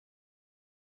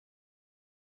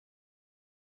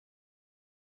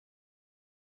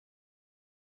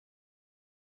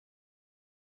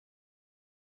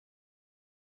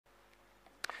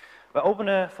We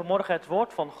openen vanmorgen het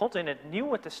woord van God in het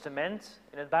Nieuwe Testament,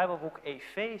 in het Bijbelboek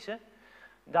Efeze,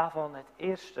 daarvan het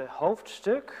eerste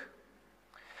hoofdstuk.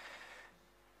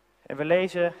 En we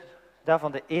lezen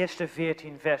daarvan de eerste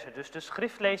 14 versen. Dus de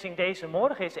schriftlezing deze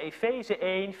morgen is Efeze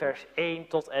 1, vers 1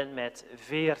 tot en met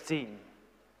 14.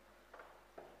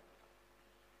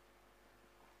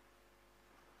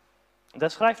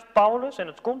 Daar schrijft Paulus, en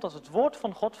het komt als het woord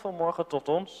van God vanmorgen tot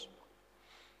ons.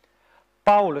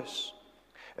 Paulus,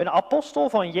 een apostel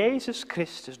van Jezus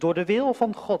Christus, door de wil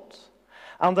van God,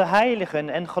 aan de heiligen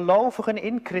en gelovigen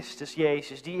in Christus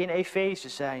Jezus, die in Efeze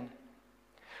zijn.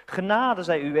 Genade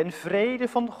zij u en vrede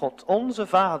van God, onze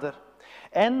Vader,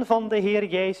 en van de Heer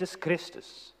Jezus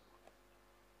Christus.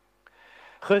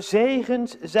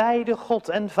 Gezegend zij de God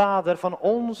en Vader van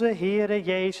onze Heere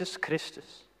Jezus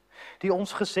Christus, die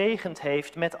ons gezegend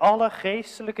heeft met alle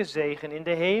geestelijke zegen in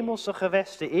de hemelse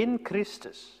gewesten in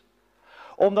Christus,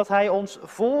 omdat Hij ons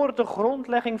voor de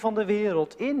grondlegging van de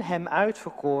wereld in Hem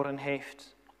uitverkoren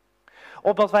heeft,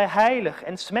 opdat wij heilig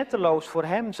en smetteloos voor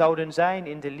Hem zouden zijn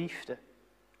in de liefde.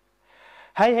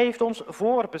 Hij heeft ons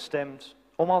voorbestemd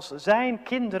om als Zijn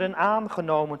kinderen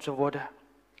aangenomen te worden,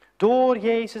 door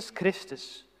Jezus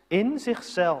Christus, in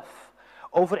zichzelf,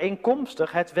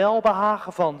 overeenkomstig het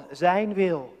welbehagen van Zijn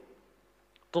wil,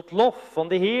 tot lof van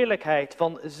de heerlijkheid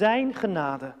van Zijn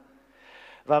genade,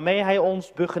 waarmee Hij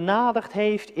ons begenadigd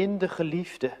heeft in de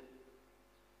geliefde.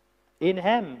 In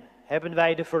Hem hebben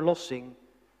wij de verlossing,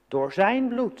 door Zijn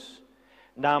bloed,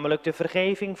 namelijk de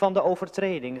vergeving van de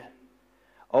overtredingen,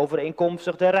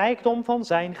 overeenkomstig de rijkdom van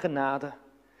Zijn genade,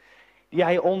 die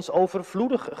Hij ons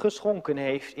overvloedig geschonken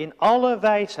heeft in alle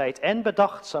wijsheid en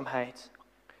bedachtzaamheid,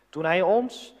 toen Hij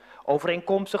ons,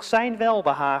 overeenkomstig Zijn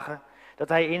welbehagen, dat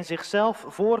Hij in zichzelf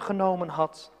voorgenomen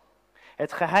had,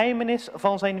 het geheimenis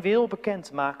van Zijn wil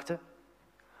bekend maakte,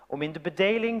 om in de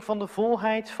bedeling van de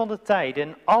volheid van de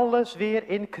tijden alles weer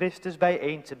in Christus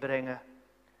bijeen te brengen,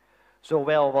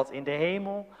 zowel wat in de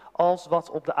hemel als wat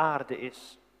op de aarde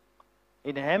is.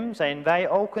 In Hem zijn wij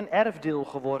ook een erfdeel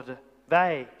geworden,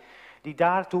 wij die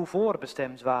daartoe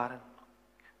voorbestemd waren,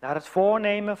 naar het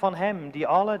voornemen van Hem die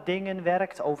alle dingen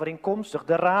werkt overeenkomstig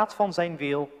de raad van Zijn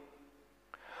wil,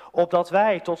 opdat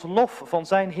wij tot lof van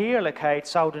Zijn heerlijkheid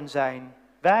zouden zijn,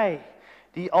 wij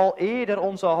die al eerder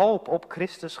onze hoop op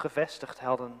Christus gevestigd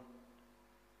hadden.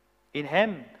 In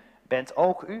Hem bent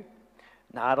ook u,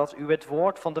 nadat u het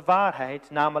woord van de waarheid,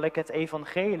 namelijk het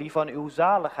evangelie van uw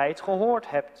zaligheid, gehoord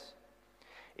hebt.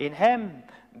 In Hem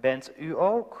bent u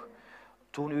ook,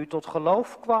 toen u tot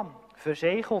geloof kwam,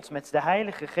 verzegeld met de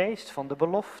Heilige Geest van de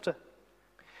belofte,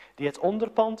 die het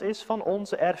onderpand is van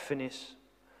onze erfenis,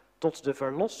 tot de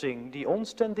verlossing die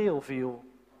ons ten deel viel,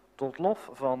 tot lof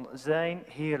van Zijn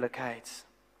heerlijkheid.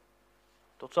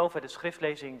 Tot zover de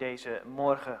schriftlezing deze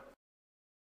morgen.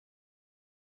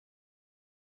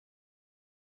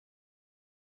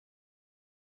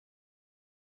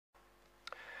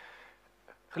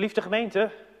 Geliefde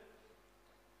gemeente,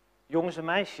 jongens en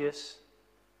meisjes,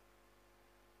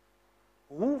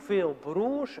 hoeveel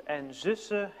broers en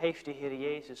zussen heeft de Heer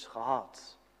Jezus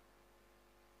gehad?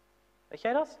 Weet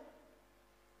jij dat?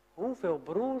 Hoeveel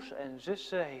broers en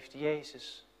zussen heeft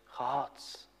Jezus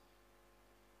gehad?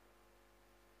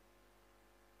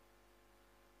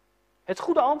 Het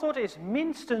goede antwoord is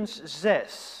minstens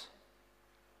 6.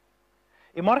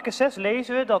 In Markus 6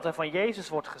 lezen we dat er van Jezus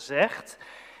wordt gezegd: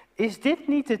 is dit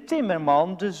niet de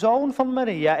timmerman, de zoon van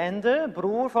Maria en de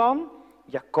broer van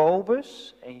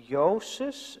Jacobus en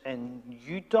Jozef en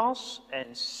Judas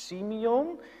en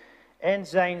Simeon? En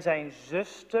zijn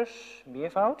zusters,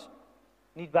 meervoud,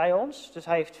 niet bij ons. Dus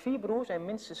hij heeft 4 broers en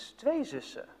minstens 2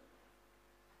 zussen.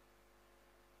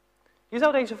 Je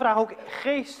zou deze vraag ook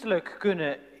geestelijk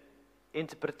kunnen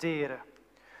interpreteren.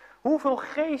 Hoeveel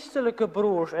geestelijke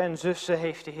broers en zussen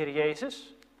heeft de Heer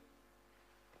Jezus?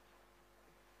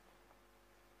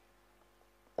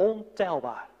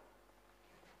 Ontelbaar.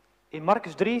 In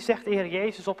Markus 3 zegt de Heer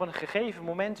Jezus op een gegeven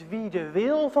moment: wie de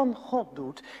wil van God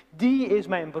doet, die is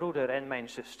mijn broeder en mijn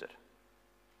zuster.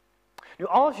 Nu,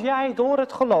 als jij door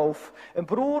het geloof een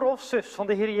broer of zus van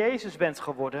de Heer Jezus bent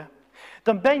geworden,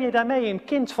 dan ben je daarmee een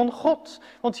kind van God.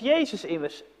 Want Jezus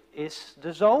immers is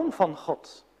de Zoon van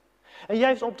God. En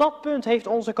juist op dat punt heeft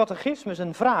onze catechismus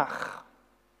een vraag.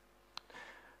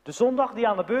 De zondag die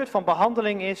aan de beurt van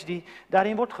behandeling is,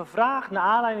 daarin wordt gevraagd naar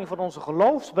aanleiding van onze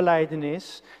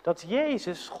geloofsbelijdenis, dat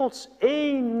Jezus Gods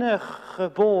enig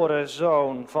geboren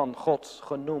Zoon van God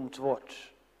genoemd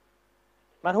wordt.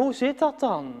 Maar hoe zit dat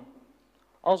dan?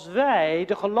 Als wij,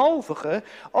 de gelovigen,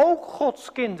 ook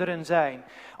Gods kinderen zijn.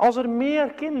 Als er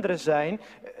meer kinderen zijn,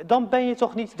 dan ben je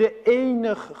toch niet de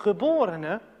enig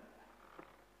geborene?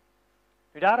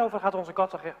 Nu daarover gaat onze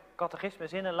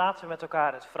catechismus in en laten we met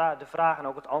elkaar de vraag en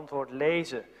ook het antwoord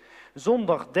lezen.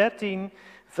 Zondag 13,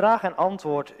 vraag en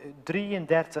antwoord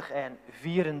 33 en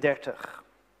 34.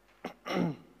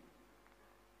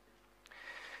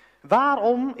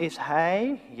 Waarom is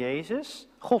hij, Jezus,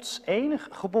 Gods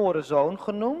enige geboren zoon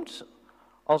genoemd,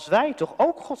 als wij toch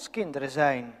ook Gods kinderen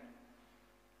zijn?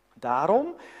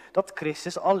 Daarom dat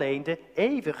Christus alleen de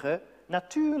eeuwige,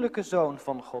 natuurlijke zoon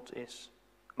van God is.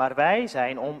 Maar wij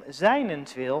zijn om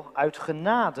zijnentwil uit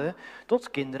genade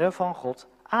tot kinderen van God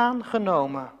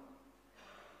aangenomen.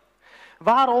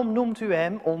 Waarom noemt u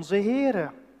hem onze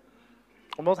Heere?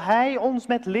 Omdat hij ons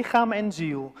met lichaam en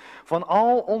ziel van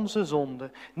al onze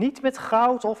zonden, niet met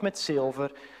goud of met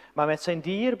zilver, maar met zijn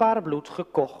dierbare bloed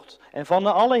gekocht en van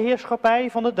de alle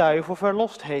heerschappij van de duivel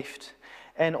verlost heeft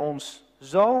en ons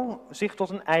zo zich tot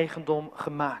een eigendom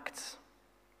gemaakt.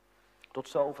 Tot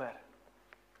zover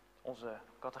onze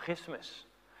catechismus.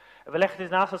 We leggen dit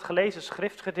naast het gelezen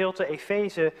schriftgedeelte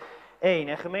Efeze 1.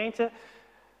 En gemeente,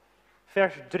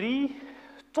 vers 3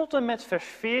 tot en met vers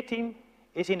 14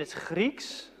 is in het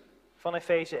Grieks van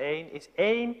Efeze 1 is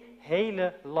één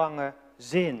hele lange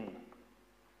zin.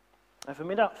 En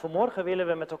vanmorgen willen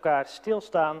we met elkaar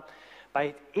stilstaan bij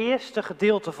het eerste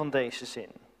gedeelte van deze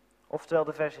zin. Oftewel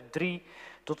de versen 3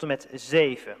 tot en met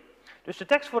 7. Dus de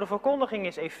tekst voor de verkondiging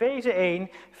is Efeze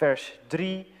 1, vers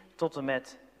 3 tot en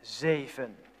met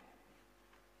 7.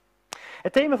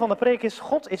 Het thema van de preek is: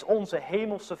 God is onze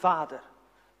hemelse Vader.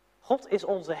 God is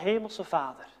onze hemelse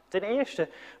Vader. Ten eerste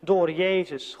door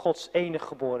Jezus, Gods enige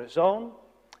geboren Zoon.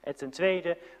 En ten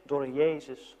tweede door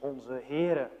Jezus, onze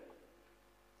Heere.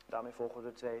 Daarmee volgen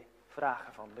de twee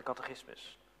vragen van de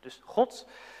catechismus. Dus God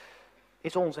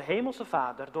is onze hemelse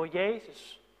Vader door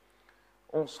Jezus,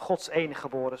 ons Gods enige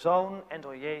geboren Zoon, en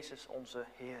door Jezus, onze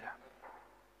Heere.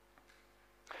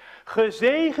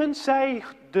 Gezegend zij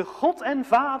de God en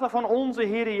Vader van onze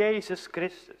Heer Jezus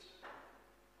Christus.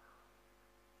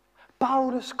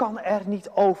 Paulus kan er niet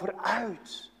over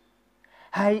uit.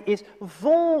 Hij is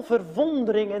vol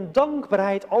verwondering en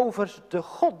dankbaarheid over de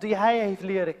God die hij heeft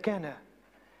leren kennen.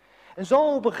 En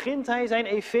zo begint hij zijn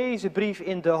Efezebrief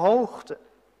in de hoogte.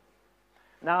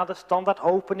 Na de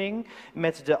standaardopening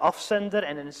met de afzender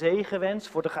en een zegenwens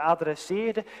voor de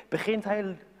geadresseerde begint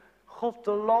hij God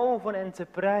te loven en te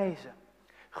prijzen.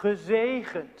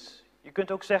 Gezegend, je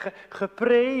kunt ook zeggen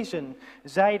geprezen,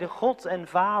 zij de God en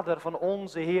Vader van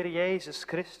onze Heer Jezus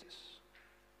Christus.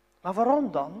 Maar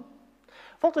waarom dan?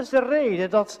 Wat is de reden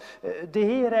dat de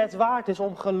Heer het waard is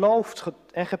om geloofd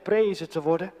en geprezen te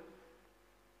worden?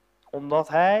 Omdat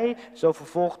hij, zo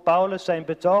vervolgt Paulus zijn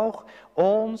betoog,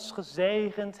 ons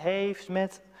gezegend heeft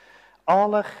met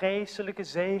alle geestelijke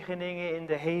zegeningen in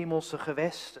de hemelse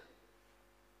gewesten.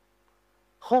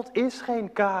 God is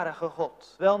geen karige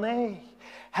God. Wel nee,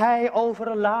 hij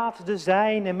overlaat de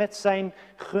zijnen met zijn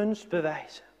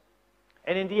gunstbewijzen.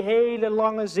 En in die hele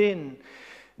lange zin,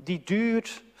 die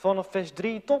duurt vanaf vers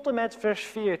 3 tot en met vers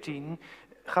 14,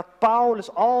 gaat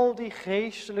Paulus al die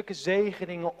geestelijke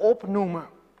zegeningen opnoemen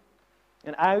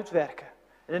en uitwerken.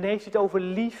 En dan heeft hij het over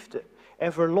liefde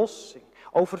en verlossing,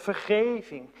 over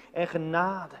vergeving en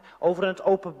genade, over het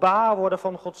openbaar worden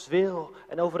van Gods wil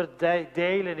en over het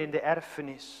delen in de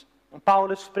erfenis. En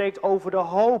Paulus spreekt over de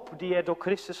hoop die er door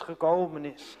Christus gekomen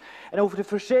is en over de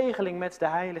verzegeling met de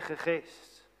Heilige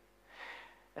Geest.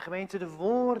 En gemeente, de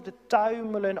woorden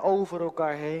tuimelen over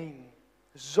elkaar heen.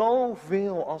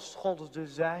 Zoveel als God de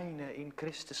zijne in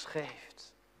Christus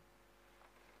geeft.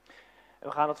 En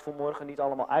we gaan het vanmorgen niet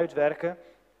allemaal uitwerken.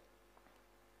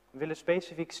 We willen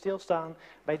specifiek stilstaan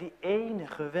bij die ene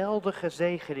geweldige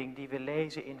zegening die we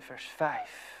lezen in vers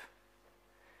 5.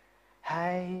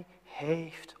 Hij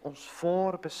heeft ons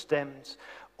voorbestemd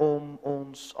om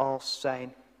ons als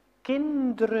zijn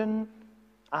kinderen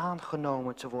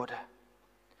aangenomen te worden.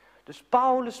 Dus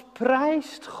Paulus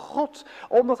prijst God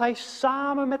omdat hij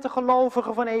samen met de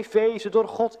gelovigen van Efeze door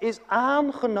God is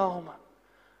aangenomen.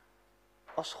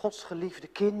 Als Gods geliefde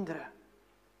kinderen.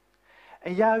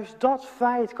 En juist dat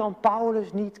feit kan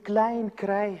Paulus niet klein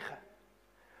krijgen.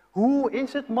 Hoe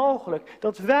is het mogelijk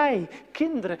dat wij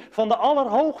kinderen van de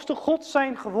Allerhoogste God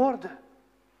zijn geworden?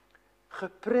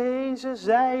 Geprezen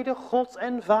zij de God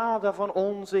en Vader van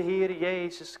onze Heer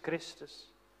Jezus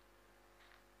Christus.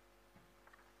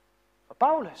 Maar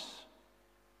Paulus,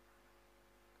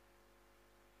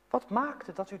 wat maakt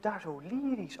het dat u daar zo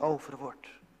lyrisch over wordt?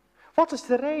 Wat is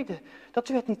de reden dat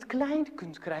u het niet klein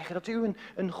kunt krijgen, dat u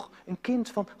een kind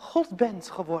van God bent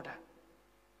geworden?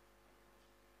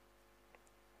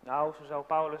 Nou, zo zou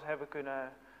Paulus hebben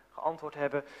kunnen geantwoord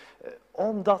hebben,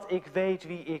 omdat ik weet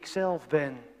wie ik zelf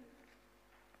ben.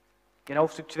 In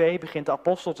hoofdstuk 2 begint de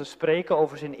apostel te spreken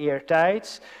over zijn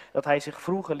eertijds, dat hij zich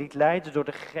vroeger liet leiden door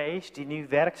de geest die nu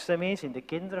werkzaam is in de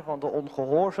kinderen van de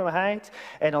ongehoorzaamheid.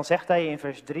 En dan zegt hij in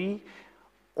vers 3,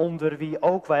 onder wie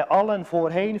ook wij allen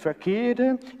voorheen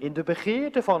verkeerden, in de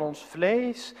begeerte van ons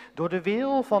vlees, door de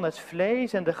wil van het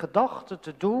vlees en de gedachten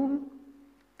te doen.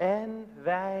 En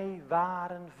wij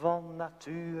waren van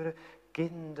nature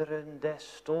kinderen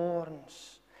des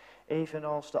toorns,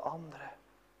 evenals de anderen.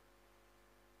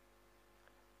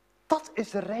 Dat is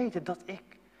de reden dat ik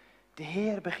de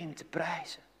Heer begin te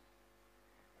prijzen.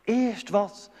 Eerst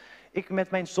wat ik met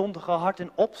mijn zondige hart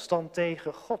in opstand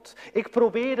tegen God. Ik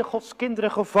probeerde Gods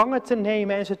kinderen gevangen te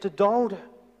nemen en ze te doden.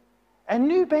 En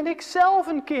nu ben ik zelf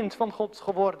een kind van God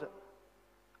geworden.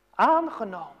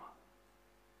 Aangenomen.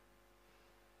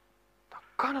 Dan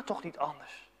kan het toch niet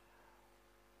anders.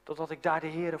 Totdat ik daar de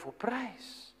Heer voor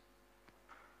prijs.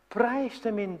 Prijs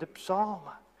hem in de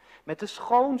psalmen. Met de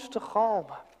schoonste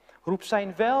galmen. Roep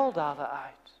zijn weldaden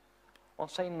uit.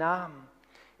 Want zijn naam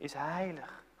is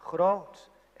heilig, groot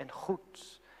en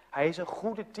goed. Hij is een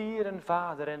goede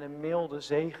tierenvader en een milde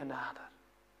zegenader.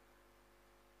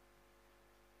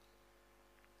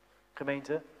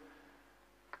 Gemeente,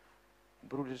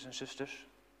 broeders en zusters.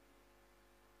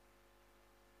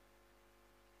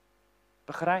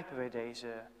 Begrijpen wij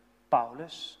deze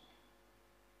Paulus?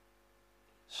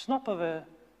 Snappen we,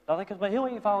 laat ik het maar heel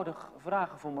eenvoudig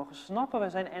vragen voor morgen, snappen we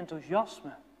zijn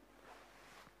enthousiasme?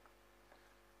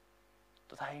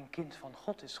 Dat hij een kind van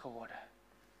God is geworden.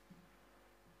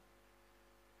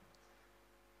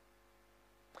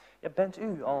 Ja, bent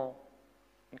u al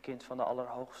een kind van de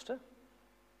Allerhoogste?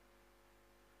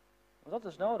 Want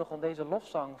dat is nodig om deze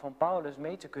lofzang van Paulus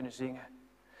mee te kunnen zingen.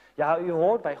 Ja, u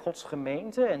hoort bij Gods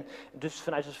gemeente en dus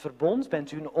vanuit het verbond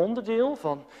bent u een onderdeel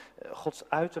van Gods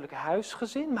uiterlijke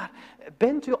huisgezin. Maar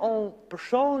bent u al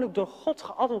persoonlijk door God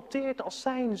geadopteerd als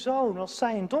zijn zoon, als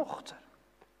zijn dochter?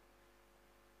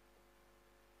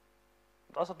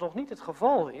 Want als dat nog niet het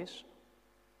geval is,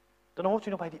 dan hoort u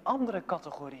nog bij die andere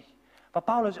categorie, waar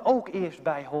Paulus ook eerst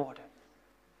bij hoorde.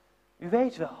 U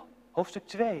weet wel, hoofdstuk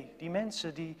 2, die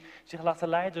mensen die zich laten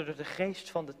leiden door de geest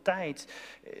van de tijd,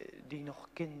 die nog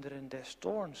kinderen des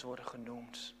toorns worden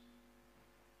genoemd.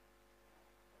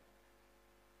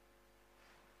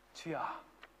 Tja,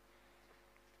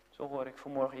 zo hoor ik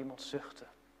vanmorgen iemand zuchten.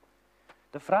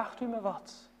 Dan vraagt u me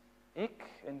wat. Ik,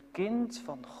 een kind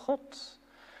van God,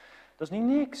 dat is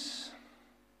niet niks.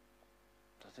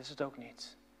 Dat is het ook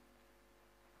niet.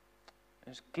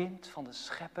 Een kind van de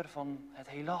schepper van het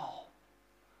heelal.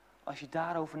 Als je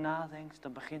daarover nadenkt,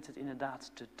 dan begint het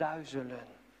inderdaad te duizelen.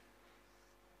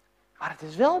 Maar het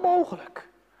is wel mogelijk.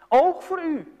 Ook voor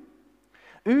u.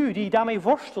 U die daarmee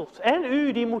worstelt. En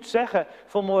u die moet zeggen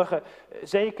vanmorgen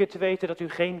zeker te weten dat u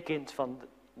geen kind van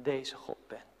deze God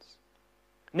bent.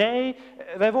 Nee,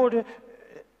 wij worden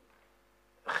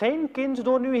geen kind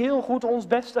door nu heel goed ons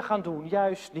best te gaan doen.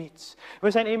 Juist niet.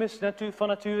 We zijn immers van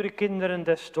nature kinderen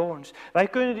des toorns. Wij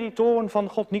kunnen die toorn van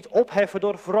God niet opheffen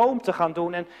door vroom te gaan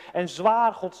doen en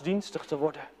zwaar godsdienstig te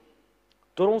worden.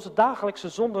 Door onze dagelijkse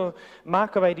zonde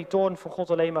maken wij die toorn van God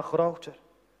alleen maar groter.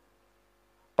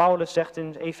 Paulus zegt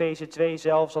in Efeze 2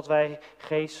 zelfs dat wij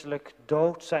geestelijk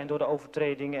dood zijn door de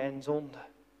overtredingen en zonden.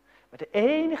 Maar de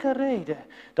enige reden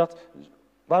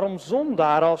waarom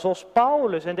zondaren zoals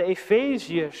Paulus en de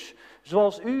Efeziërs,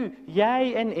 zoals u,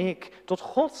 jij en ik, tot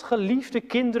Gods geliefde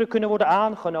kinderen kunnen worden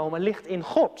aangenomen, ligt in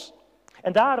God.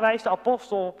 En daar wijst de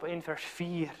apostel op in vers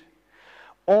 4.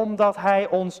 Omdat hij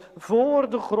ons voor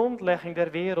de grondlegging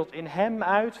der wereld in hem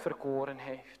uitverkoren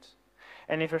heeft.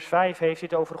 En in vers 5 heeft hij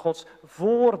het over Gods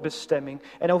voorbestemming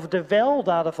en over de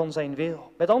weldaden van zijn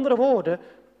wil. Met andere woorden,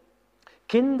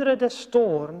 kinderen des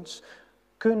toorns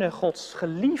kunnen Gods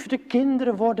geliefde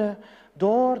kinderen worden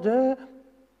door de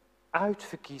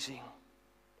uitverkiezing.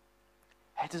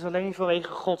 Het is alleen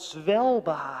vanwege Gods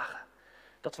welbehagen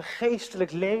dat we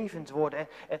geestelijk levend worden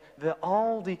en we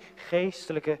al die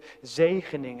geestelijke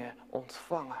zegeningen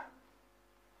ontvangen.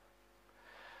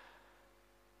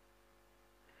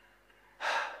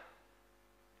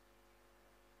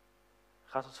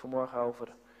 Gaat het vanmorgen over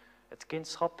het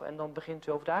kindschap en dan begint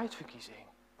u over de uitverkiezing.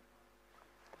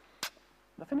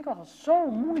 Dat vind ik altijd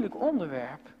zo'n moeilijk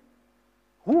onderwerp.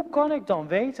 Hoe kan ik dan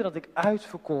weten dat ik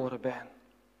uitverkoren ben?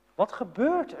 Wat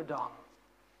gebeurt er dan?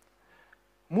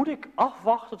 Moet ik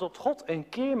afwachten tot God een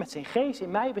keer met zijn geest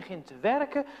in mij begint te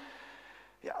werken?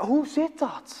 Ja, hoe zit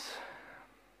dat?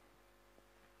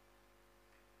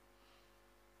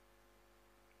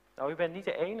 Nou, u bent niet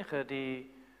de enige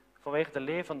die vanwege de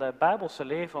leer van de Bijbelse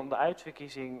leer van de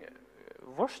uitverkiezing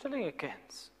worstelingen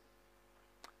kent.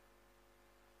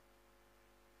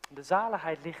 De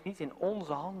zaligheid ligt niet in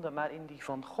onze handen, maar in die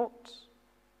van God.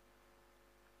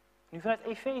 Nu vanuit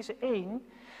Efeze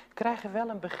 1 krijgen we wel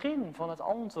een begin van het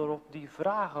antwoord op die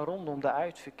vragen rondom de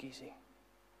uitverkiezing.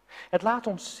 Het laat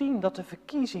ons zien dat de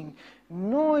verkiezing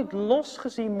nooit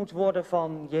losgezien moet worden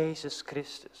van Jezus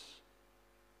Christus.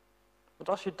 Want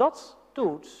als je dat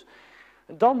doet,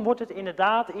 dan wordt het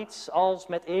inderdaad iets als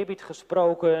met eerbied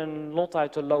gesproken een lot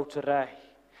uit de loterij.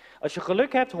 Als je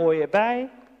geluk hebt, hoor je erbij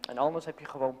en anders heb je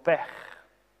gewoon pech.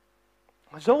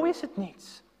 Maar zo is het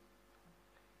niet.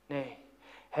 Nee,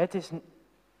 het is,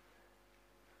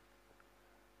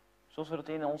 zoals we dat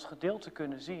in ons gedeelte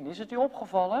kunnen zien. Is het u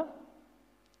opgevallen,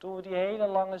 toen we die hele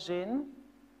lange zin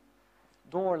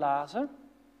doorlazen,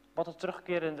 wat het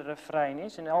terugkerende refrein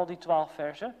is in al die 12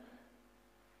 versen?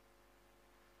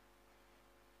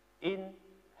 In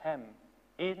hem,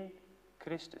 in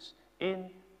Christus,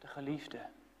 in de geliefde.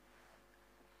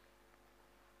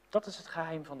 Dat is het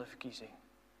geheim van de verkiezing.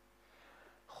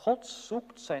 God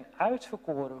zoekt zijn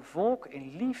uitverkoren volk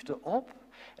in liefde op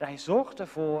en hij zorgt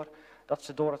ervoor dat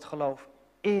ze door het geloof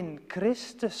in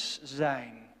Christus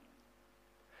zijn.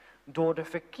 Door de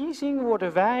verkiezing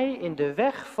worden wij in de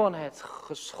weg van het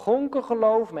geschonken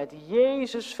geloof met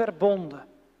Jezus verbonden.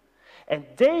 En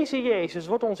deze Jezus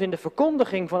wordt ons in de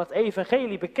verkondiging van het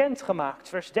evangelie bekendgemaakt.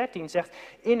 Vers 13 zegt,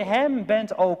 in hem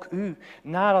bent ook u,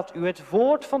 nadat u het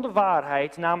woord van de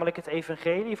waarheid, namelijk het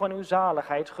evangelie van uw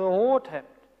zaligheid, gehoord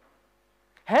hebt.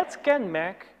 Het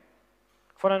kenmerk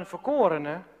van een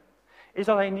verkorene is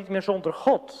dat hij niet meer zonder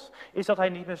God, is dat hij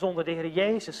niet meer zonder de Heer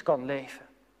Jezus kan leven.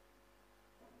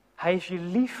 Hij is je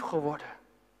lief geworden.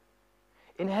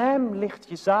 In hem ligt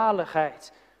je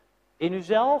zaligheid. In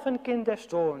uzelf een kind des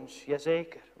toorns,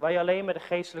 jazeker, waar je alleen maar de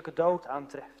geestelijke dood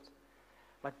aantreft.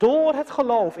 Maar door het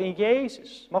geloof in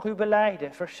Jezus mag u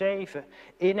belijden, vers 7.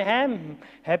 In hem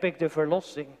heb ik de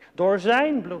verlossing, door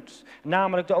zijn bloed,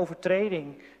 namelijk de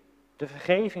overtreding, de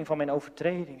vergeving van mijn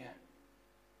overtredingen.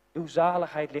 Uw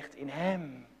zaligheid ligt in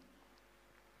hem.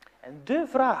 En de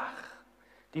vraag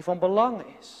die van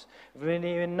belang is,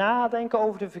 wanneer we nadenken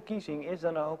over de verkiezing, is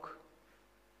dan ook: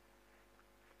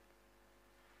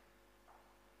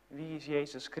 wie is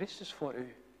Jezus Christus voor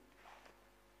u?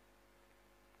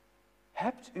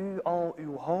 Hebt u al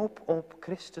uw hoop op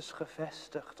Christus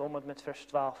gevestigd, om het met vers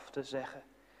 12 te zeggen?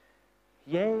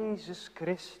 Jezus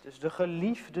Christus, de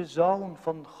geliefde Zoon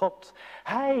van God.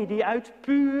 Hij die uit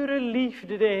pure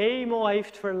liefde de hemel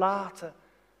heeft verlaten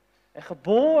en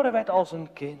geboren werd als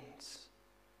een kind.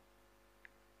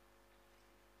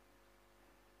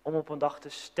 Om op een dag te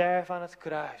sterven aan het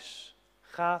kruis.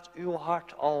 Gaat uw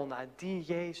hart al naar die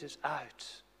Jezus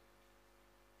uit?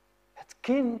 Het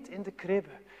kind in de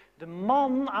kribbe, de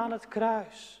man aan het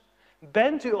kruis.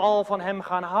 Bent u al van hem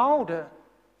gaan houden?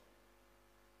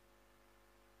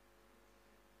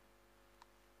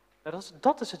 Nou,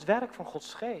 dat is het werk van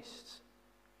Gods geest.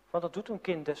 Want dat doet een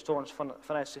kind des toorns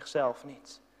vanuit zichzelf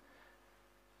niet.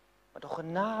 Maar door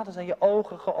genade zijn je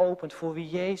ogen geopend voor wie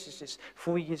Jezus is,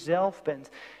 voor wie je zelf bent.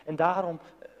 En daarom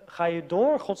ga je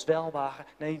door Gods welwagen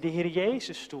naar de Heer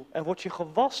Jezus toe en word je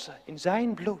gewassen in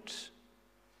zijn bloed.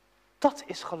 Dat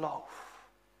is geloof.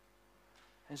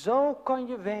 En zo kan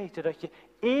je weten dat je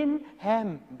in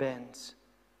hem bent.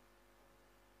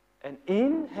 En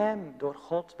in hem door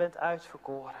God bent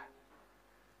uitverkoren.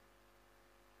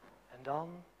 En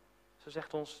dan, zo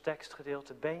zegt ons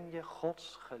tekstgedeelte, ben je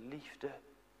Gods geliefde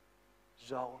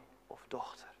zoon of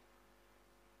dochter.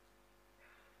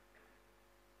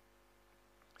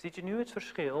 Ziet u nu het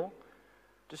verschil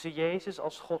tussen Jezus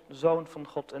als God, zoon van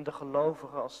God en de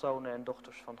gelovigen als zonen en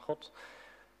dochters van God?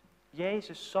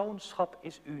 Jezus' zoonschap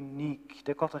is uniek.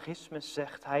 De catechismus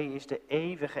zegt, hij is de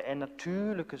eeuwige en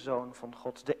natuurlijke zoon van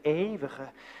God. De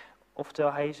eeuwige,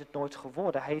 oftewel hij is het nooit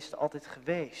geworden, hij is het altijd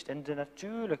geweest. En de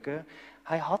natuurlijke,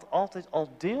 hij had altijd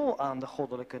al deel aan de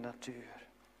goddelijke natuur.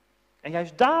 En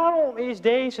juist daarom is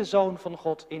deze zoon van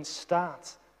God in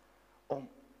staat om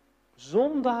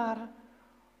zondaren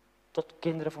tot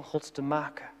kinderen van God te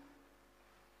maken.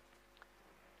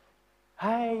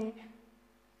 Hij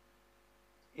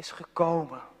is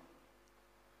gekomen,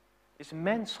 is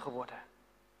mens geworden,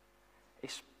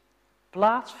 is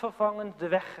plaatsvervangend de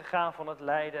weg gegaan van het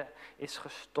lijden, is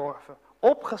gestorven,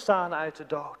 opgestaan uit de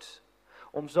dood,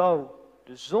 om zo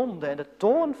de zonde en de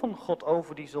toorn van God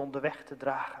over die zonde weg te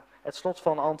dragen. Het slot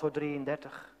van antwoord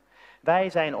 33. Wij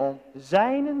zijn om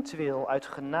zijnentwil uit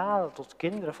genade tot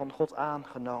kinderen van God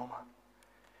aangenomen.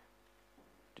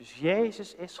 Dus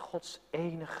Jezus is Gods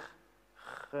enige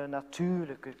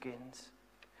natuurlijke kind.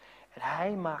 En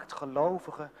hij maakt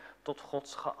gelovigen tot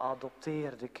Gods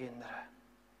geadopteerde kinderen.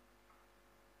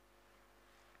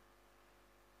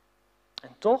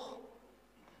 En toch,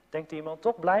 denkt iemand,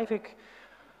 toch blijf ik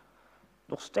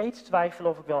nog steeds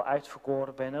twijfelen of ik wel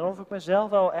uitverkoren ben en of ik mezelf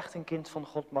wel echt een kind van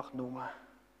God mag noemen.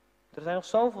 Er zijn nog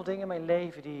zoveel dingen in mijn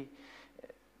leven die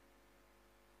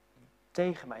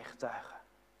tegen mij getuigen.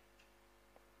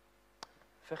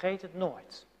 Vergeet het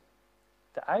nooit.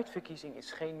 De uitverkiezing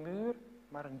is geen muur,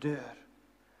 maar een deur.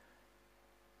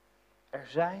 Er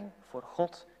zijn voor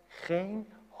God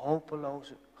geen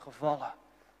hopeloze gevallen.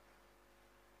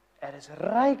 Er is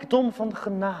rijkdom van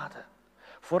genade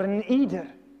voor een ieder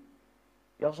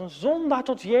die als een zondaar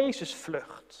tot Jezus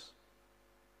vlucht.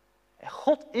 En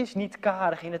God is niet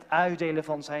karig in het uitdelen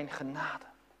van zijn genade.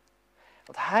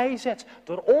 Want hij zet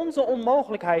door onze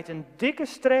onmogelijkheid een dikke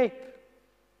streep.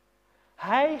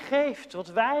 Hij geeft wat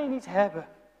wij niet hebben.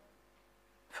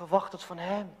 Verwacht het van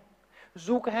hem.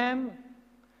 Zoek hem.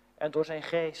 En door zijn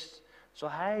geest zal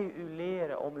hij u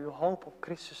leren om uw hoop op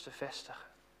Christus te vestigen.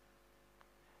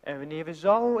 En wanneer we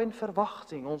zo in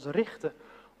verwachting ons richten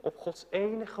op Gods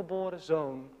enige geboren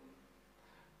Zoon,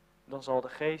 dan zal de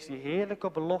geest die heerlijke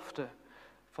belofte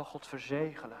van God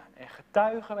verzegelen en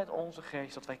getuigen met onze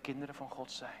geest dat wij kinderen van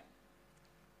God zijn.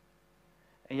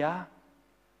 En ja,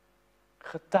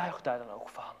 getuig daar dan ook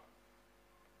van.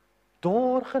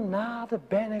 Door genade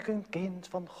ben ik een kind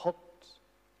van God.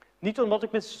 Niet omdat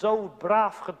ik me zo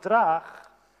braaf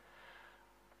gedraag,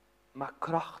 maar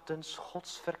krachtens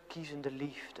Gods verkiezende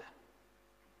liefde.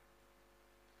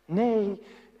 Nee,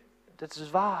 dat is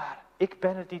waar. Ik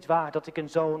ben het niet waard dat ik een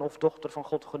zoon of dochter van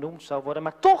God genoemd zou worden,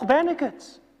 maar toch ben ik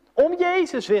het. Om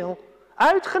Jezus wil,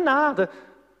 uit genade.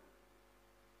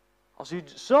 Als u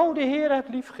zo de Heer hebt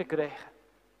liefgekregen,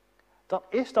 dan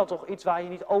is dat toch iets waar je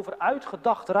niet over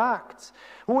uitgedacht raakt.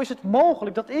 Hoe is het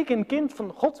mogelijk dat ik een kind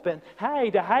van God ben? Hij,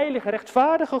 de heilige,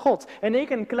 rechtvaardige God. En ik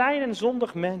een klein en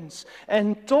zondig mens.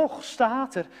 En toch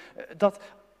staat er dat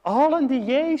allen die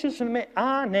Jezus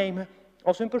aannemen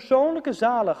als hun persoonlijke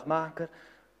zaligmaker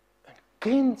een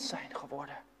kind zijn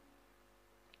geworden.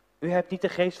 U hebt niet de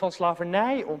geest van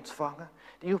slavernij ontvangen,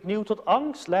 die opnieuw tot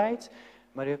angst leidt,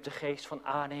 maar u hebt de geest van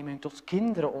aanneming tot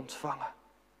kinderen ontvangen.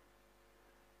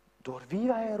 Door wie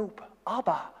wij roepen,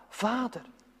 Abba, Vader.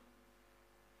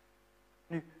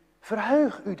 Nu,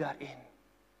 verheug u daarin.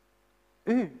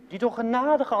 U, die door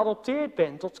genade geadopteerd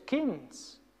bent tot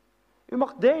kind. U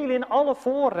mag delen in alle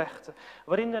voorrechten,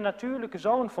 waarin de natuurlijke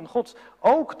Zoon van God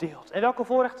ook deelt. En welke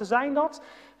voorrechten zijn dat?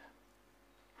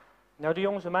 Nou, de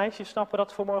jongens en meisjes snappen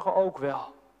dat vanmorgen ook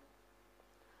wel.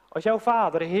 Als jouw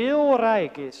vader heel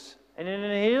rijk is en in een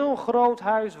heel groot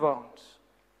huis woont,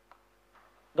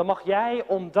 dan mag jij,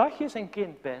 omdat je zijn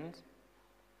kind bent,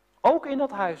 ook in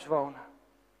dat huis wonen.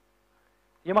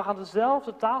 Je mag aan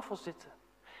dezelfde tafel zitten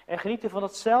en genieten van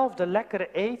hetzelfde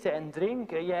lekkere eten en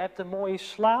drinken. Je hebt een mooie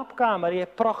slaapkamer, je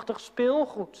hebt prachtig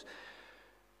speelgoed.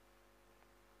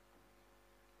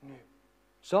 Nu,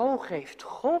 zo geeft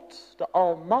God, de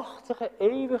almachtige,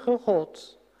 eeuwige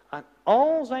God, aan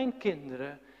al zijn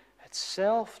kinderen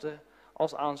hetzelfde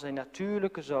als aan zijn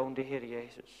natuurlijke Zoon, de Heer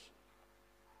Jezus.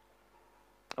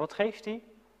 En wat geeft hij?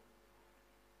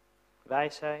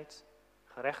 Wijsheid,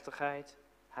 gerechtigheid,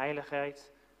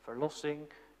 heiligheid,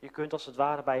 verlossing. Je kunt als het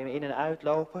ware bij hem in en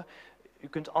uitlopen. U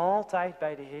kunt altijd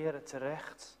bij de Heer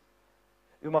terecht.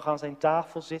 U mag aan zijn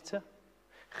tafel zitten,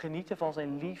 genieten van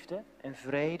zijn liefde en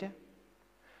vrede.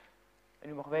 En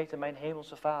u mag weten, mijn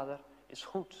hemelse Vader is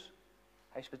goed.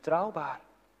 Hij is betrouwbaar.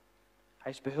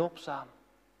 Hij is behulpzaam.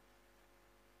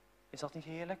 Is dat niet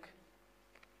heerlijk?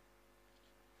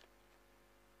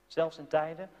 Zelfs in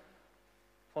tijden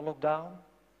van lockdown,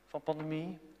 van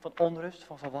pandemie, van onrust,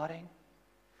 van verwarring.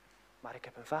 Maar ik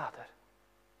heb een Vader.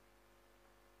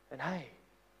 En hij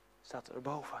staat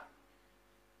erboven.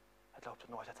 Het loopt er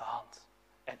nooit uit de hand.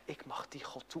 En ik mag die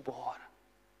God toebehoren.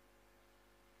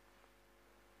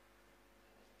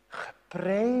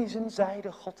 Geprezen zij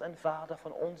de God en Vader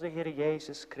van onze Heer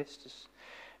Jezus Christus,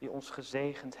 die ons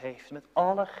gezegend heeft met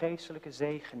alle geestelijke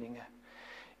zegeningen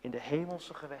in de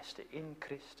hemelse gewesten in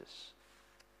Christus.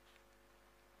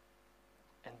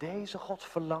 En deze God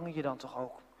verlang je dan toch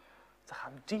ook te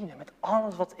gaan dienen met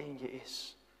alles wat in je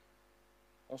is.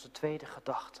 Onze tweede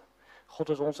gedachte. God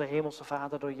is onze hemelse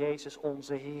Vader door Jezus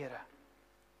onze Heere.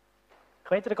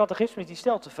 Gemeente, de catechismus die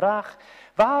stelt de vraag: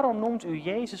 waarom noemt u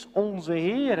Jezus onze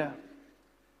Heere?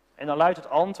 En dan luidt het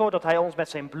antwoord dat hij ons met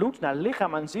zijn bloed naar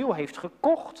lichaam en ziel heeft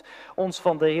gekocht, ons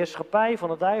van de heerschappij van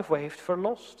de duivel heeft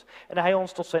verlost en hij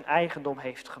ons tot zijn eigendom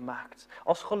heeft gemaakt.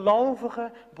 Als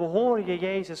gelovige behoor je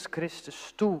Jezus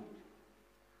Christus toe.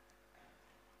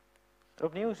 En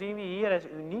opnieuw zien we hier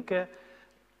het unieke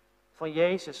van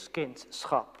Jezus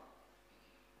kindschap.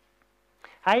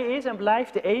 Hij is en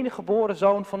blijft de enige geboren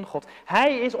zoon van God.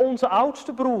 Hij is onze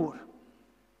oudste broer.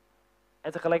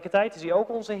 En tegelijkertijd is hij ook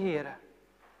onze Heer.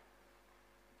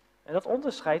 En dat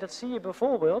onderscheid, dat zie je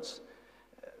bijvoorbeeld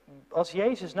als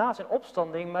Jezus na zijn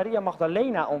opstanding Maria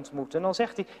Magdalena ontmoet. En dan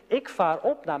zegt hij, ik vaar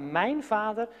op naar mijn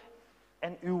vader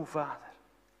en uw vader.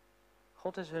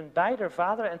 God is hun beider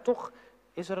vader en toch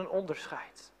is er een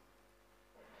onderscheid.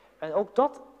 En ook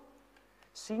dat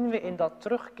zien we in dat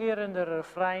terugkerende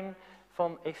refrein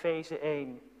van Efeze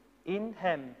 1. In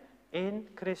hem, in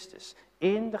Christus,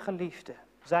 in de geliefde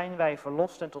zijn wij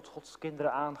verlost en tot Gods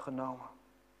kinderen aangenomen.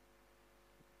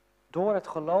 Door het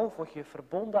geloof word je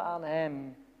verbonden aan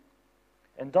hem.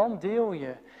 En dan deel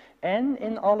je en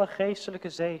in alle geestelijke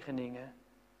zegeningen.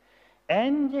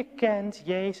 En je kent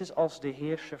Jezus als de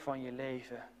heerser van je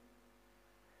leven.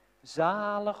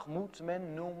 Zalig moet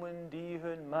men noemen die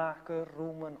hun maker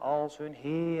roemen als hun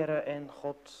Heere en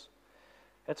God.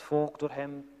 Het volk door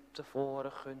hem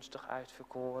tevoren gunstig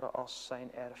uitverkoren als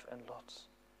zijn erf en lot.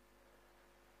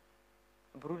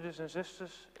 Broeders en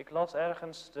zusters, ik las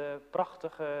ergens de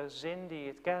prachtige zin die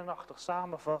het kernachtig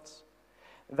samenvat.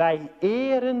 Wij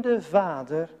eren de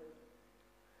Vader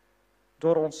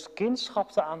door ons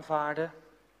kindschap te aanvaarden.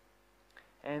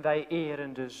 En wij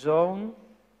eren de Zoon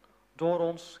door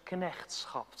ons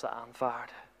knechtschap te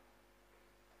aanvaarden.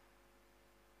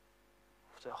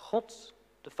 Oftewel, God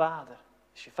de Vader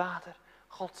is je Vader,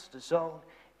 God de Zoon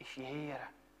is je Heer.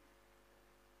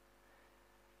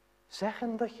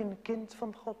 Zeggen dat je een kind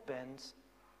van God bent,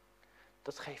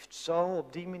 dat geeft zo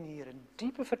op die manier een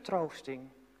diepe vertroosting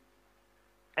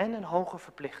en een hoge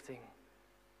verplichting.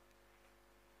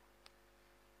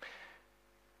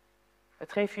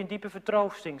 Het geeft je een diepe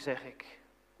vertroosting, zeg ik.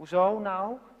 Hoezo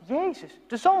nou? Jezus,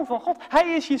 de Zoon van God,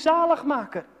 Hij is je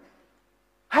zaligmaker.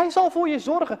 Hij zal voor je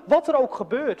zorgen, wat er ook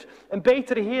gebeurt. Een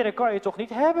betere Heer kan je toch niet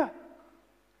hebben?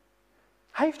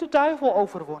 Hij heeft de duivel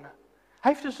overwonnen.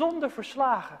 Hij heeft de zonde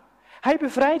verslagen. Hij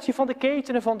bevrijdt je van de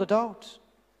ketenen van de dood.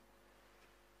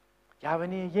 Ja,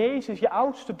 wanneer Jezus je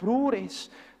oudste broer is,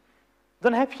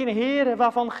 dan heb je een Heer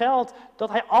waarvan geldt dat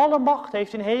Hij alle macht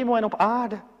heeft in hemel en op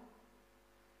aarde.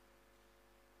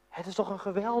 Het is toch een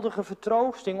geweldige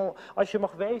vertroosting als je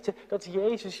mag weten dat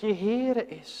Jezus je Heer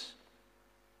is.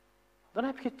 Dan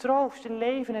heb je troost in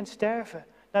leven en sterven,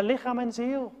 naar lichaam en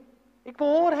ziel. Ik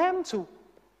behoor Hem toe.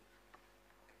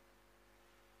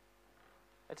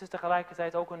 Het is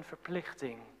tegelijkertijd ook een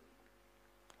verplichting.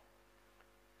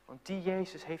 Want die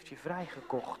Jezus heeft je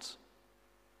vrijgekocht.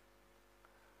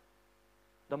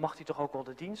 Dan mag Hij toch ook wel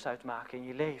de dienst uitmaken in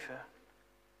je leven.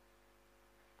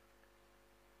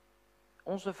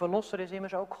 Onze Verlosser is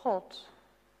immers ook God.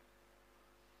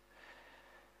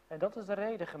 En dat is de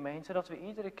reden, gemeente, dat we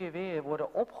iedere keer weer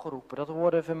worden opgeroepen. Dat we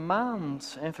worden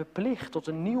vermaand en verplicht tot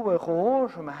een nieuwe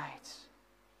gehoorzaamheid.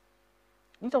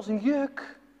 Niet als een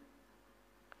juk,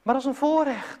 maar als een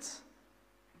voorrecht.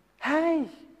 Hij,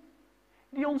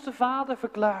 die ons de Vader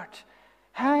verklaart.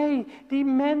 Hij, die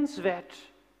mens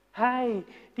werd. Hij,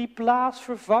 die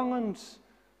plaatsvervangend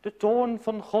de toorn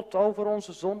van God over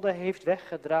onze zonde heeft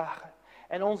weggedragen.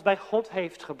 En ons bij God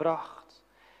heeft gebracht.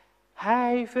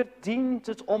 Hij verdient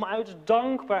het om uit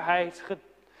dankbaarheid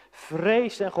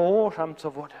gevreesd en gehoorzaam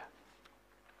te worden.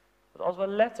 Want als we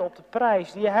letten op de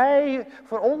prijs die Hij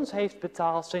voor ons heeft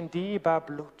betaald, zijn dierbaar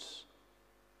bloed.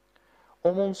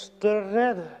 Om ons te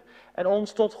redden en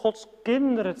ons tot Gods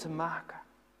kinderen te maken.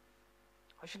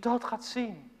 Als je dat gaat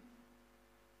zien,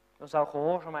 dan zou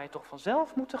gehoorzaamheid toch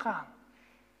vanzelf moeten gaan.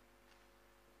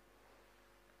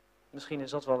 Misschien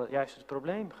is dat wel juist het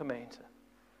probleem, gemeente.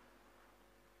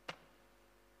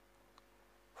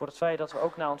 Voor het feit dat we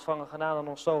ook na ontvangen genade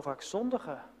nog zo vaak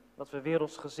zondigen. Dat we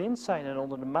wereldsgezind zijn en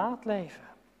onder de maat leven.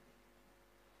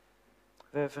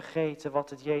 We vergeten wat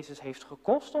het Jezus heeft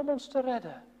gekost om ons te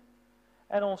redden.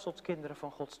 En ons tot kinderen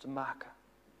van God te maken.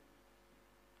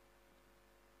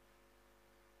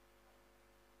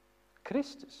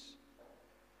 Christus,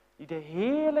 die de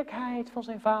heerlijkheid van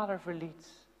zijn Vader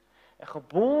verliet. En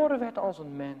geboren werd als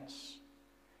een mens.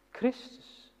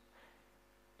 Christus,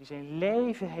 die zijn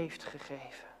leven heeft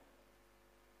gegeven.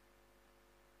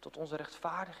 Tot onze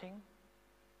rechtvaardiging.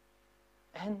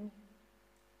 En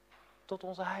tot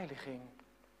onze heiliging.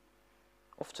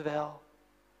 Oftewel,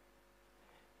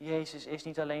 Jezus is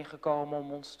niet alleen gekomen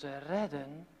om ons te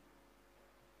redden.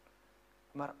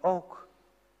 Maar ook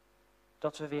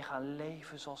dat we weer gaan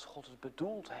leven zoals God het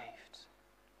bedoeld heeft.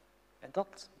 En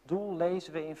dat doel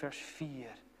lezen we in vers 4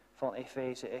 van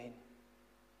Efeze 1.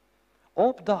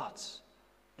 Opdat,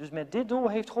 dus met dit doel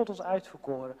heeft God ons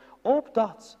uitverkoren,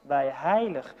 opdat wij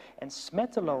heilig en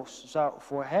smetteloos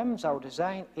voor Hem zouden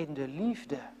zijn in de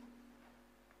liefde.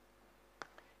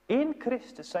 In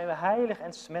Christus zijn we heilig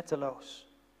en smetteloos.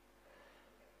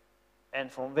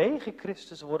 En vanwege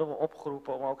Christus worden we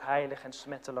opgeroepen om ook heilig en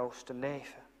smetteloos te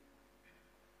leven.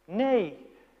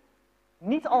 Nee,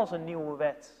 niet als een nieuwe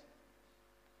wet,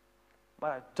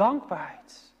 maar uit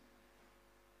dankbaarheid.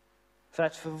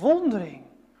 Vanuit verwondering.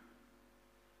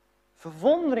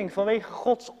 Verwondering vanwege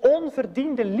Gods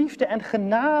onverdiende liefde en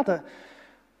genade.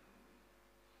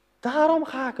 Daarom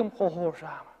ga ik hem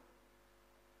gehoorzamen.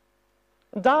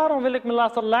 Daarom wil ik me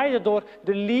laten leiden door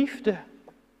de liefde.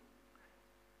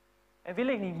 En wil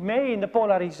ik niet mee in de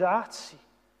polarisatie.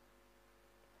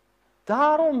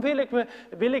 Daarom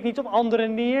wil ik niet op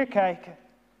anderen neerkijken.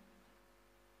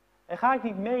 En ga ik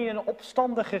niet mee in een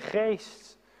opstandige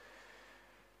geest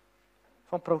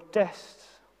van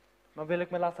protest. Maar wil ik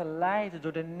me laten leiden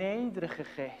door de nederige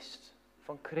geest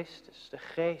van Christus. De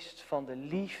geest van de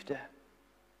liefde.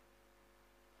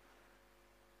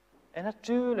 En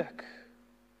natuurlijk,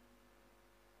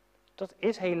 dat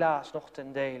is helaas nog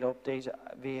ten dele op deze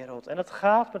wereld. En het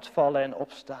gaat met vallen en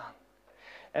opstaan.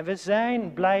 En we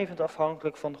zijn blijvend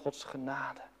afhankelijk van Gods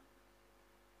genade.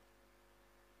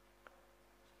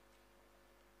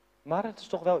 Maar het is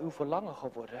toch wel uw verlangen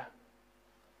geworden.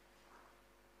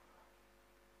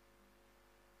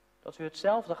 Dat u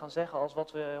hetzelfde gaan zeggen als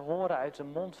wat we horen uit de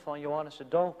mond van Johannes de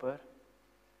Doper.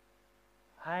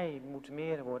 Hij moet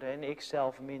meer worden en ik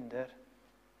zelf minder.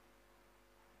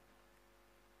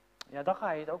 Ja, dan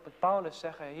ga je het ook met Paulus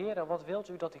zeggen. Heere, wat wilt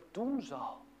u dat ik doen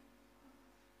zal?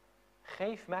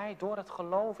 Geef mij door het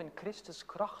geloof in Christus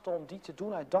krachten om die te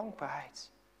doen uit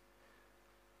dankbaarheid.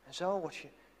 En zo word je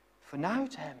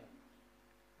vanuit hem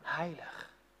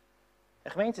heilig.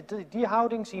 En gemeente, die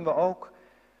houding zien we ook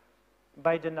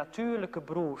bij de natuurlijke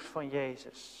broers van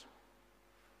Jezus.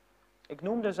 Ik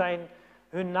noemde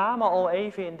hun namen al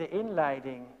even in de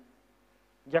inleiding.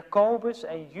 Jacobus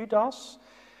en Judas,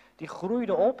 die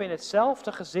groeiden op in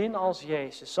hetzelfde gezin als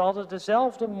Jezus. Ze hadden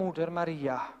dezelfde moeder,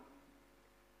 Maria.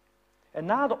 En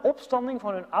na de opstanding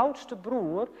van hun oudste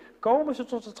broer komen ze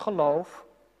tot het geloof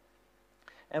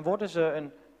en worden ze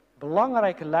een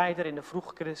belangrijke leider in de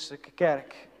vroeg-christelijke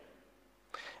kerk.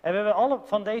 En we hebben alle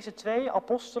van deze twee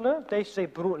apostelen, deze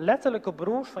twee letterlijke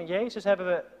broers van Jezus, hebben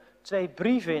we 2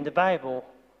 brieven in de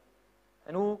Bijbel.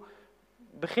 En hoe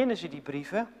beginnen ze die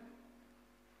brieven?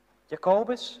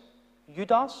 Jacobus,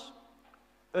 Judas,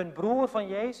 een broer van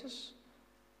Jezus?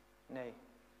 Nee.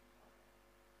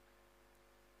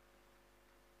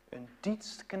 Een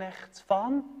dienstknecht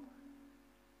van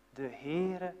de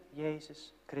Heere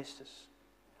Jezus Christus.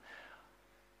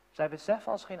 Zij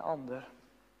beseffen als geen ander.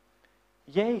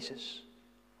 Jezus,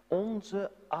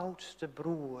 onze oudste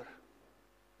broer.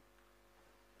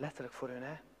 Letterlijk voor hun,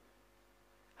 hè.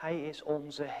 Hij is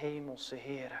onze hemelse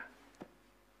Heere.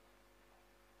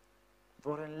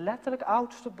 Door hun letterlijk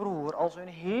oudste broer als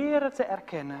hun Heere te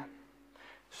erkennen,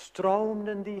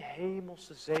 stroomden die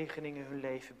hemelse zegeningen hun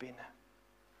leven binnen.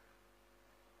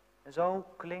 En zo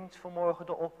klinkt vanmorgen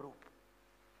de oproep.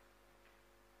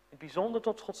 In het bijzonder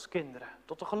tot Gods kinderen,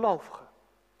 tot de gelovigen.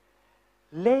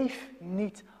 Leef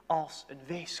niet als een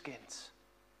weeskind.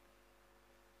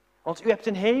 Want u hebt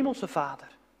een hemelse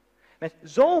Vader. Met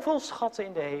zoveel schatten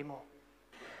in de hemel.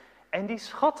 En die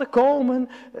schatten komen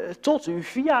tot u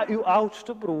via uw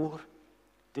oudste broer.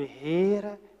 De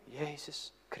Heere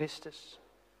Jezus Christus.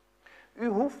 U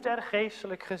hoeft er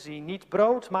geestelijk gezien niet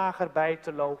broodmager bij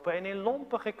te lopen en in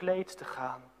lompen gekleed te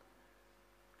gaan.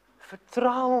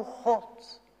 Vertrouw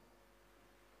God.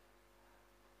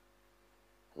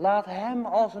 Laat hem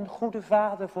als een goede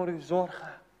vader voor u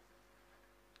zorgen.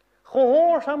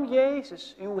 Gehoorzaam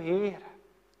Jezus, uw Heer.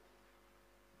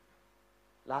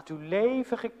 Laat uw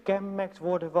leven gekenmerkt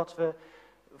worden wat we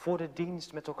voor de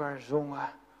dienst met elkaar zongen.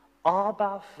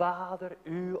 Abba, Vader,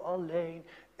 u alleen,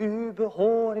 u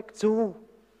behoor ik toe.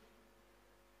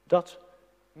 Dat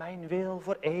mijn wil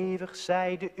voor eeuwig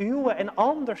zij de uwe en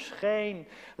anders geen.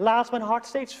 Laat mijn hart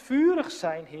steeds vurig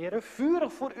zijn, Heere,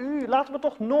 vurig voor u. Laat me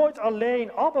toch nooit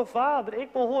alleen. Abba, Vader,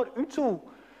 ik behoor u toe.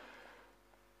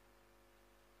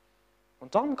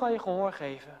 Want dan kan je gehoor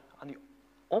geven aan die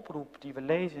oproep die we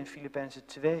lezen in Filippenzen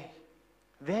 2.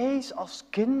 Wees als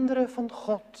kinderen van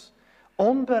God,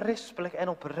 onberispelijk en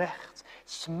oprecht,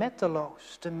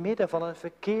 smetteloos, te midden van een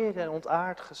verkeerd en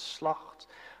ontaard geslacht,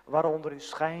 waaronder u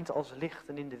schijnt als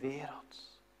lichten in de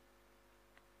wereld.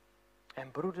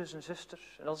 En broeders en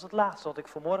zusters, en dat is het laatste wat ik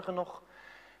vanmorgen nog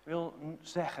wil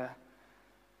zeggen,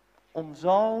 om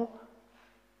zo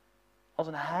als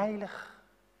een heilig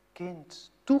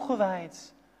kind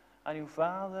toegewijd aan uw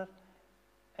Vader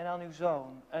en aan uw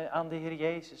Zoon, aan de Heer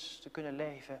Jezus te kunnen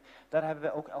leven, daar hebben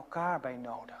we ook elkaar bij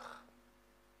nodig.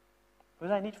 We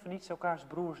zijn niet voor niets elkaars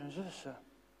broers en zussen.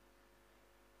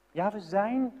 Ja, we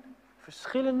zijn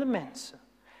verschillende mensen.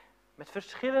 Met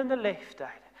verschillende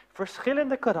leeftijden,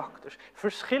 verschillende karakters,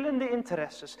 verschillende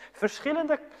interesses,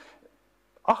 verschillende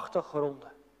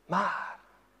achtergronden. Maar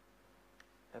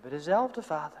we hebben dezelfde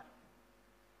Vader,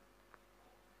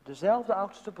 dezelfde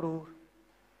oudste broer,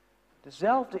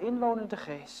 dezelfde inwonende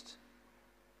geest,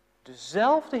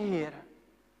 dezelfde Heer.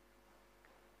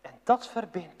 En dat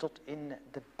verbindt tot in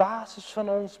de basis van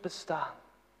ons bestaan.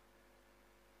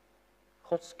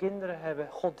 Gods kinderen hebben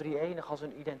God drie-enig als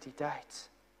hun identiteit.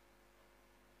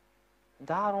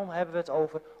 Daarom hebben we het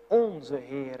over onze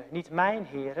Heere. Niet mijn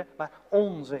Heere, maar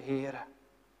onze Heere.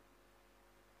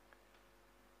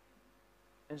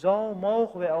 En zo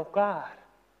mogen we elkaar,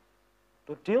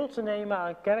 door deel te nemen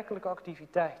aan kerkelijke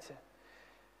activiteiten,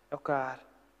 elkaar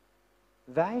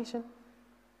wijzen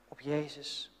op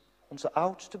Jezus, onze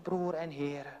oudste broer en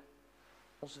Heere.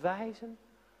 Ons wijzen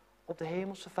op de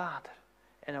hemelse Vader.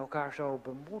 En elkaar zo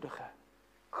bemoedigen,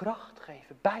 kracht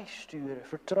geven, bijsturen,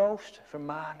 vertroosten,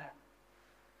 vermanen.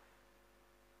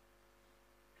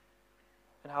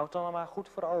 En houd dan maar goed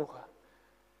voor ogen.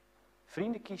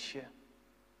 Vrienden kies je,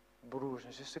 broers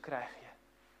en zussen krijg je.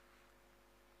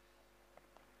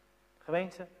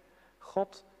 Gemeente,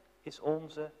 God is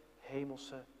onze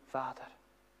hemelse Vader.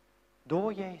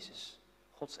 Door Jezus,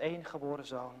 Gods enige geboren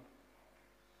Zoon.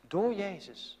 Door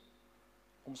Jezus,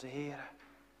 onze Heere.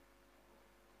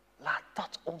 Laat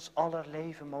dat ons aller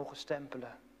leven mogen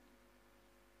stempelen.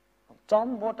 Want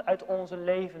dan wordt uit onze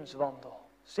levenswandel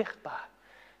zichtbaar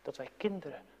dat wij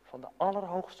kinderen van de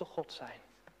Allerhoogste God zijn.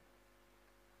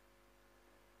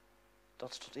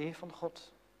 Dat is tot eer van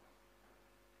God.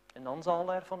 En dan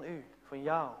zal er van u, van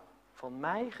jou, van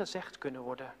mij gezegd kunnen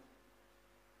worden.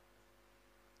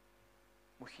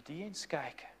 Moet je die eens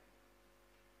kijken.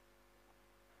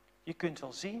 Je kunt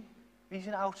wel zien wie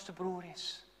zijn oudste broer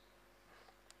is.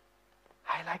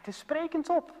 Hij lijkt er sprekend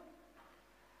op.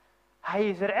 Hij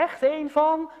is er echt een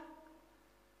van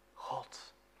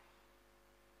God.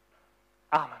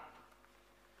 Amen.